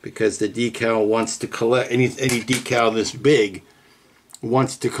 Because the decal wants to collect, any decal this big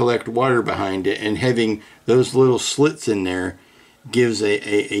wants to collect water behind it, and having those little slits in there gives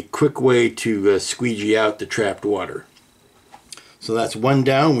a quick way to squeegee out the trapped water. So that's one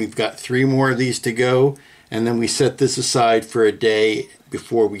down. We've got 3 more of these to go, and then we set this aside for a day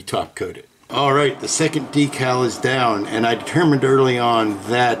before we top coat it. Alright, the second decal is down, and I determined early on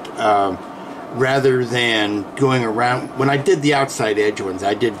that rather than going around, when I did the outside edge ones,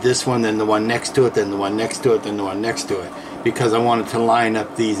 I did this one, then the one next to it, then the one next to it, then the one next to it, because I wanted to line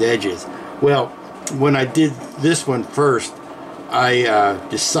up these edges. Well, when I did this one first, I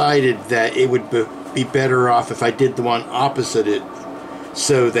decided that it would be better off if I did the one opposite it,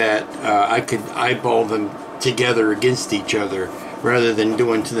 so that I could eyeball them together against each other, rather than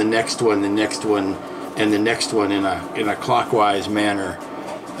doing to the next one, and the next one in a clockwise manner.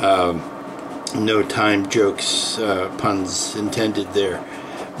 No time jokes, puns intended there.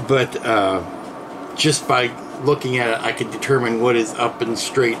 But just by looking at it, I could determine what is up and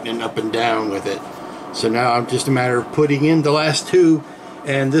straight and up and down with it. So now I'm just a matter of putting in the last 2,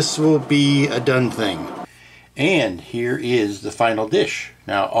 and this will be a done thing. And here is the final dish.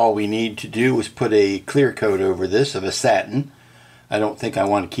 Now all we need to do is put a clear coat over this of a satin. I don't think I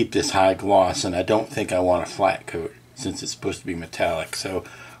want to keep this high gloss, and I don't think I want a flat coat since it's supposed to be metallic. So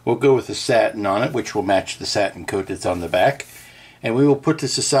we'll go with the satin on it, which will match the satin coat that's on the back. And we will put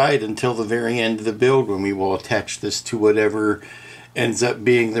this aside until the very end of the build, when we will attach this to whatever ends up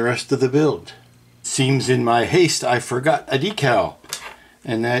being the rest of the build. Seems in my haste I forgot a decal.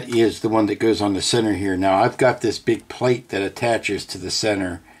 And that is the one that goes on the center here. Now I've got this big plate that attaches to the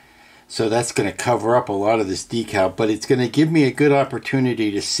center. So that's going to cover up a lot of this decal. But it's going to give me a good opportunity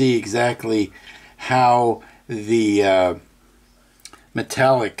to see exactly how the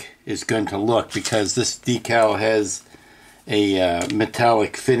metallic is going to look, because this decal has a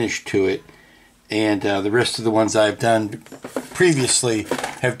metallic finish to it, and the rest of the ones I've done previously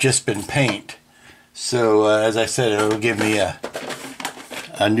have just been paint. So as I said, it'll give me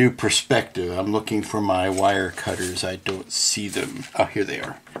a new perspective. I'm looking for my wire cutters. I don't see them. Oh, here they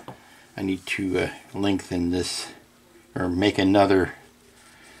are. I need to lengthen this, or make another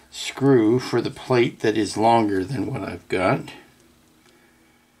screw for the plate that is longer than what I've got.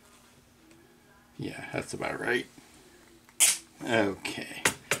 Yeah, that's about right. Okay,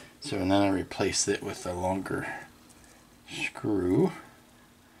 so then I replace it with a longer screw.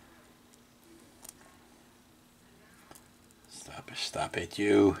 Stop it,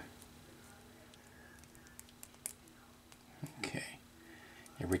 you. Okay,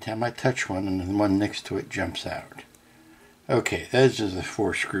 every time I touch one, and the one next to it jumps out. Okay, those are the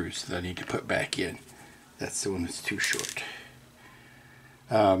 4 screws that I need to put back in. That's the one that's too short.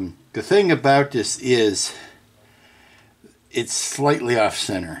 The thing about this is it's slightly off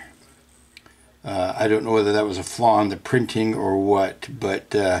center. I don't know whether that was a flaw in the printing or what,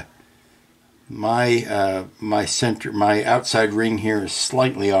 but my outside ring here is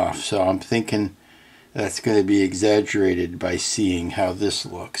slightly off, so I'm thinking that's going to be exaggerated by seeing how this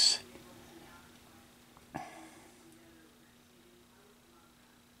looks.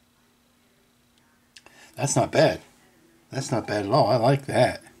 That's not bad. That's not bad at all. I like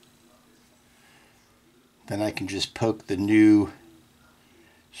that. Then I can just poke the new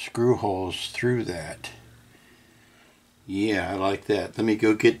screw holes through that. Yeah, I like that. Let me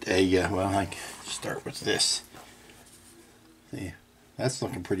go get a, well, I can start with this. See, that's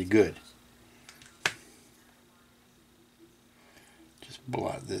looking pretty good. Just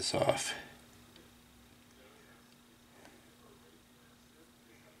blot this off.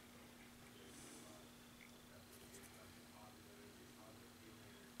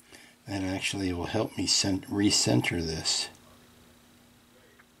 And actually it will help me recenter this.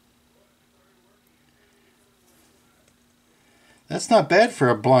 That's not bad for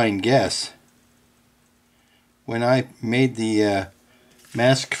a blind guess. When I made the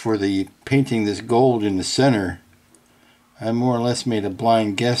mask for the painting this gold in the center, I more or less made a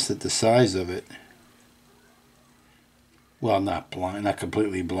blind guess at the size of it. Well, not blind, not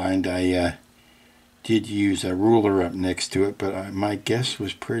completely blind. I did use a ruler up next to it, but my guess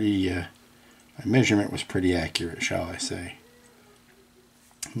was pretty, my measurement was pretty accurate, shall I say.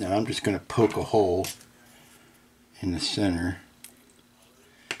 Now I'm just going to poke a hole in the center.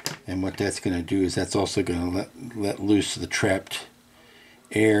 And what that's going to do is that's also going to let loose the trapped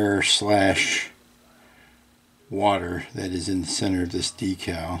air slash water that is in the center of this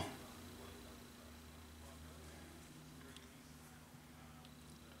decal.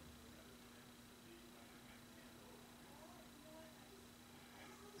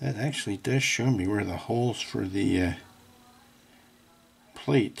 That actually does show me where the holes for the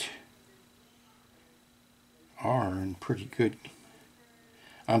plate are in pretty good.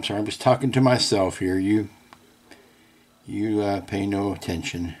 I'm sorry, I was talking to myself here. You pay no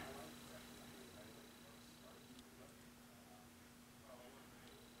attention.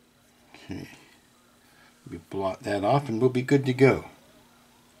 Okay, we blot that off and we'll be good to go.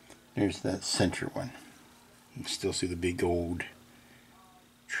 There's that center one. You can still see the big old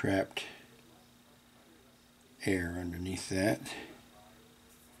trapped air underneath that.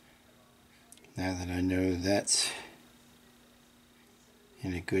 Now that I know that's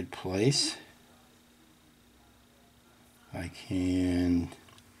in a good place, I can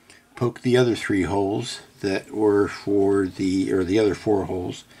poke the other 3 holes that were for the, or the other 4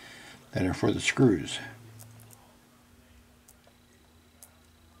 holes that are for the screws.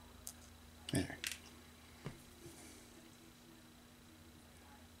 There.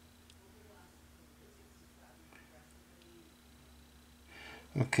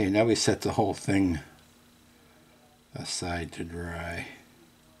 Okay, now we set the whole thing aside to dry.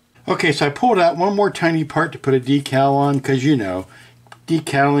 Okay, so I pulled out one more tiny part to put a decal on, because you know,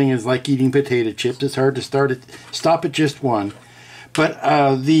 decaling is like eating potato chips. It's hard to stop at just one. But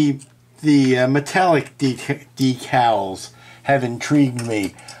the metallic decals have intrigued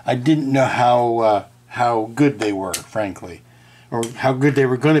me. I didn't know how good they were, frankly, or how good they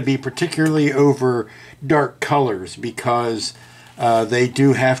were going to be, particularly over dark colors, because they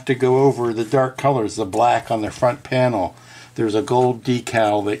do have to go over the dark colors. The black on the front panel, there's a gold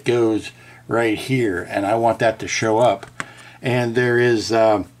decal that goes right here, and I want that to show up. And there is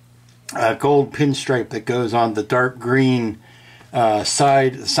a gold pinstripe that goes on the dark green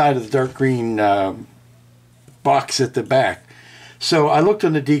side of the dark green box at the back. So I looked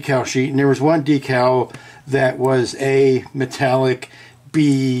on the decal sheet, and there was one decal that was A, metallic,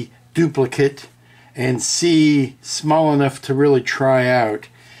 B, duplicate, and C, small enough to really try out.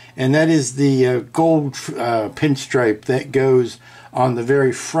 And that is the gold pinstripe that goes on the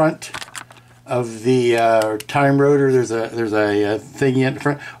very front of the time rotor. There's a thingy in the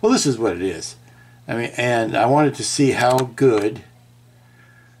front. Well, this is what it is. I mean, and I wanted to see how good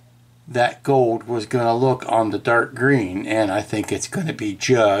that gold was going to look on the dark green, and I think it's going to be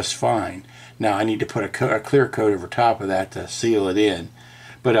just fine. Now I need to put a clear coat over top of that to seal it in,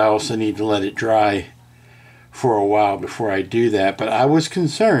 but I also need to let it dry for a while before I do that. But I was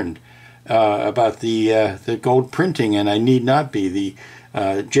concerned about the gold printing, and I need not be. The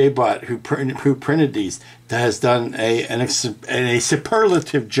JBot who printed these has done a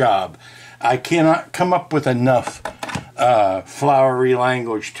superlative job. I cannot come up with enough flowery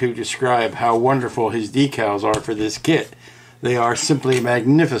language to describe how wonderful his decals are for this kit. They are simply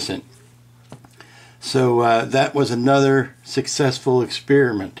magnificent. So that was another successful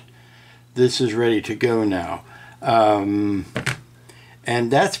experiment. This is ready to go now. And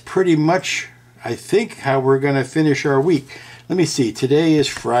that's pretty much, I think, how we're going to finish our week. Let me see. Today is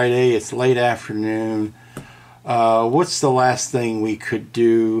Friday. It's late afternoon. What's the last thing we could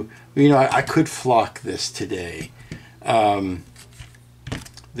do? You know, I could flock this today.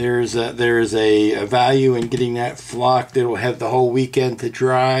 There's a value in getting that flocked. It'll have the whole weekend to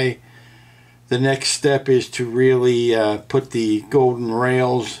dry. The next step is to really put the golden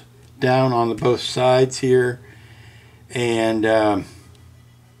rails down on both sides here, and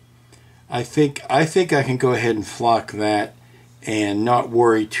I think I can go ahead and flock that and not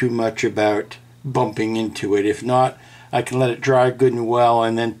worry too much about bumping into it. If not, I can let it dry good and well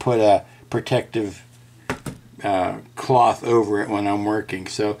and then put a protective cloth over it when I'm working.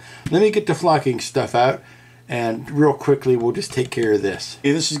 So let me get the flocking stuff out, and real quickly we'll just take care of this.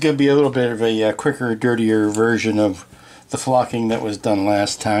 Okay, this is going to be a little bit of a quicker, dirtier version of the flocking that was done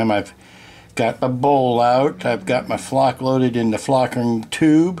last time. I've got my bowl out. I've got my flock loaded in the flocking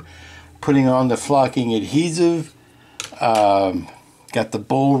tube, putting on the flocking adhesive. Got the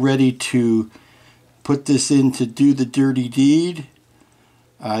bowl ready to put this in to do the dirty deed.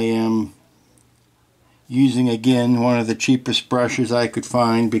 I am using again one of the cheapest brushes I could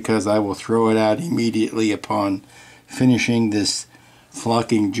find, because I will throw it out immediately upon finishing this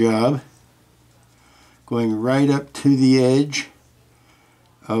flocking job. Going right up to the edge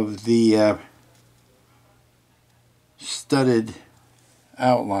of the studded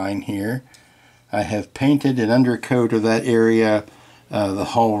outline here. I have painted an undercoat of that area the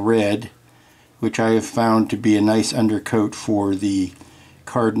Hull Red, which I have found to be a nice undercoat for the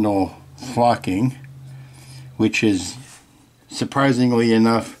cardinal flocking, which is, surprisingly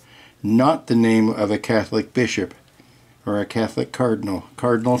enough, not the name of a Catholic bishop or a Catholic cardinal.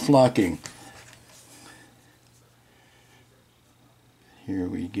 Cardinal flocking. Here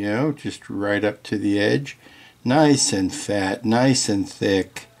we go, just right up to the edge. Nice and fat, nice and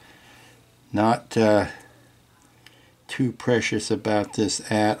thick. Not too precious about this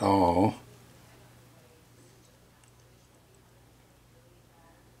at all.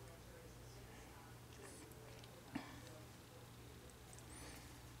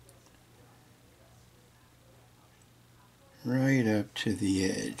 Right up to the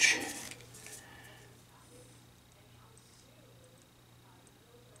edge.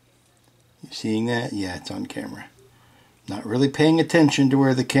 You seeing that? Yeah, it's on camera. Not really paying attention to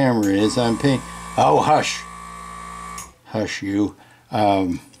where the camera is. I'm paying... Oh, hush. Hush you.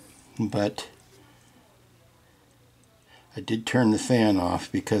 But I did turn the fan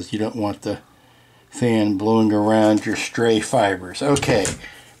off because you don't want the fan blowing around your stray fibers. Okay,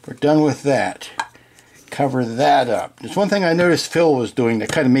 we're done with that. Cover that up. There's one thing I noticed Phil was doing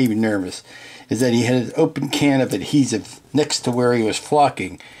that kind of made me nervous, is that he had an open can of adhesive next to where he was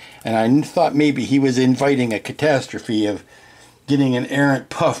flocking, and I thought maybe he was inviting a catastrophe of getting an errant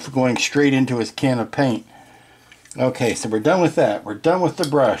puff going straight into his can of paint. Okay, so we're done with that. We're done with the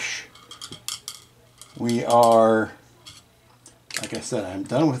brush. We are, like I said, I'm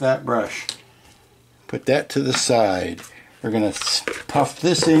done with that brush. Put that to the side. We're going to puff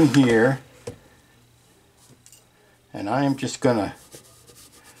this in here. And I am just going to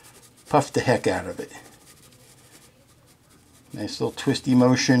puff the heck out of it. Nice little twisty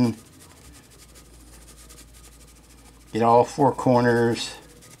motion. Get all four corners.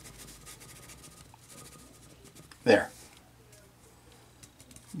 There.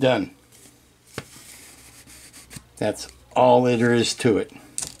 Done. That's all there is to it.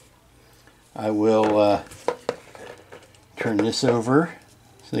 I will turn this over.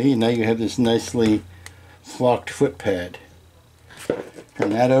 See, now you have this nicely flocked foot pad. Turn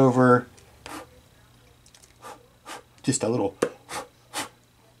that over. Just a little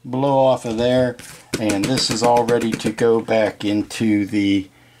blow off of there, and this is all ready to go back into the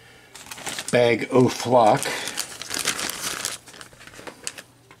bag o' flock.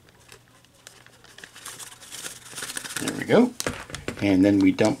 There we go. And then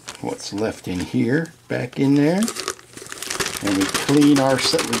we dump what's left in here back in there, and we clean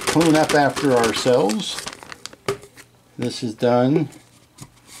up after ourselves. This is done.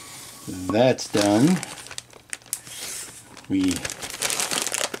 That's done.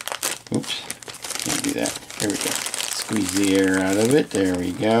 Oops, can't do that. There we go. Squeeze the air out of it. There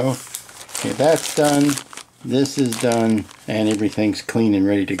we go. Okay, that's done. This is done, and everything's clean and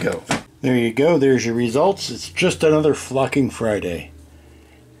ready to go. There you go. There's your results. It's just another flocking Friday.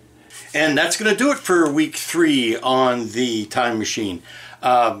 And that's going to do it for week 3 on the time machine.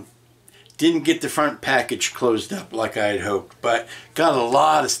 Didn't get the front package closed up like I had hoped, but got a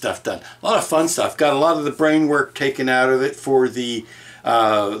lot of stuff done. A lot of fun stuff. Got a lot of the brain work taken out of it for the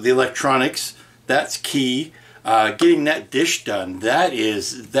electronics. That's key. Getting that dish done,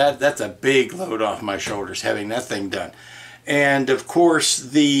 that's a big load off my shoulders, having that thing done. And of course,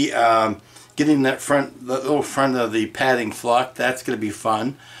 the getting that the little front of the padding flock, that's going to be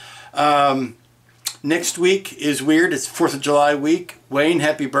fun. Next week is weird. It's 4th of July week. Wayne,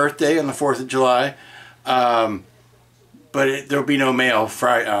 happy birthday on the 4th of July. But there'll be no mail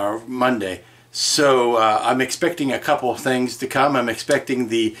Monday. So I'm expecting a couple of things to come. I'm expecting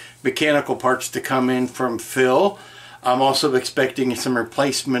the mechanical parts to come in from Phil. I'm also expecting some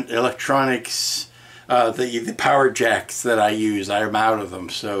replacement electronics, the power jacks that I use. I'm out of them,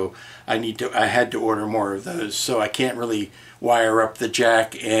 so I had to order more of those. So I can't really wire up the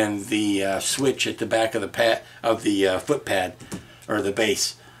jack and the switch at the back of the foot pad or the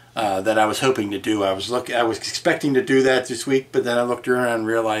base that I was hoping to do. I was expecting to do that this week, but then I looked around and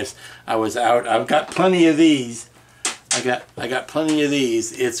realized I was out. I've got plenty of these. I got plenty of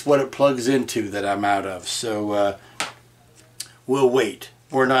these. It's what it plugs into that I'm out of. So we'll wait.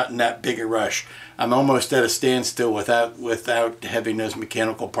 We're not in that big a rush. I'm almost at a standstill without having those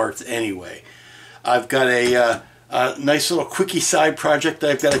mechanical parts anyway. I've got a nice little quickie side project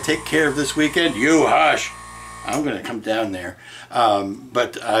that I've got to take care of this weekend. You hush! I'm going to come down there.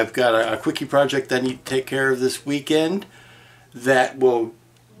 But I've got a quickie project I need to take care of this weekend that will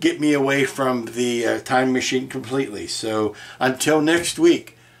get me away from the time machine completely. So until next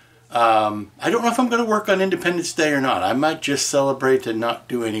week, I don't know if I'm going to work on Independence Day or not. I might just celebrate and not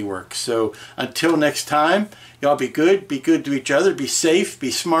do any work. So until next time, y'all be good to each other, be safe,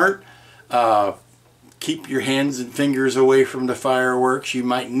 be smart. Keep your hands and fingers away from the fireworks. You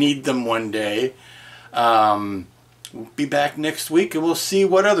might need them one day. We'll be back next week and we'll see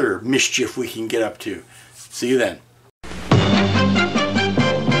what other mischief we can get up to. See you then.